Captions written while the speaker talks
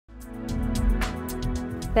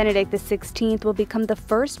Benedict XVI will become the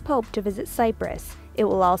first pope to visit Cyprus. It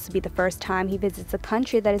will also be the first time he visits a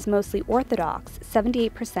country that is mostly Orthodox,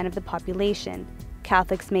 78% of the population.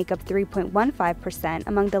 Catholics make up 3.15%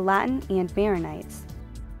 among the Latin and Maronites.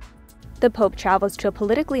 The Pope travels to a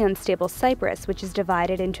politically unstable Cyprus, which is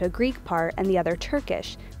divided into a Greek part and the other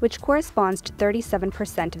Turkish, which corresponds to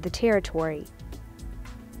 37% of the territory.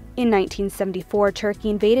 In 1974, Turkey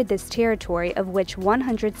invaded this territory, of which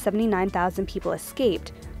 179,000 people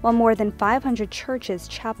escaped, while more than 500 churches,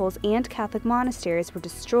 chapels, and Catholic monasteries were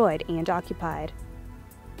destroyed and occupied.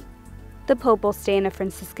 The Pope will stay in a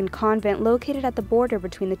Franciscan convent located at the border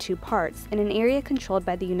between the two parts, in an area controlled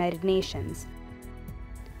by the United Nations.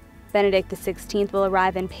 Benedict XVI will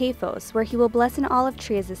arrive in Paphos, where he will bless an olive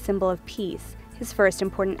tree as a symbol of peace. His first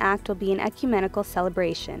important act will be an ecumenical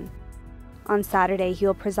celebration. On Saturday, he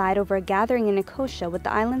will preside over a gathering in Nicosia with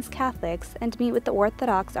the island's Catholics and meet with the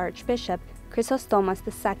Orthodox Archbishop Chrysostomus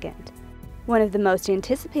II. One of the most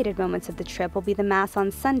anticipated moments of the trip will be the Mass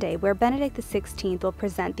on Sunday, where Benedict XVI will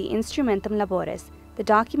present the Instrumentum Laboris, the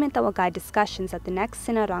document that will guide discussions at the next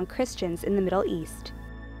Synod on Christians in the Middle East.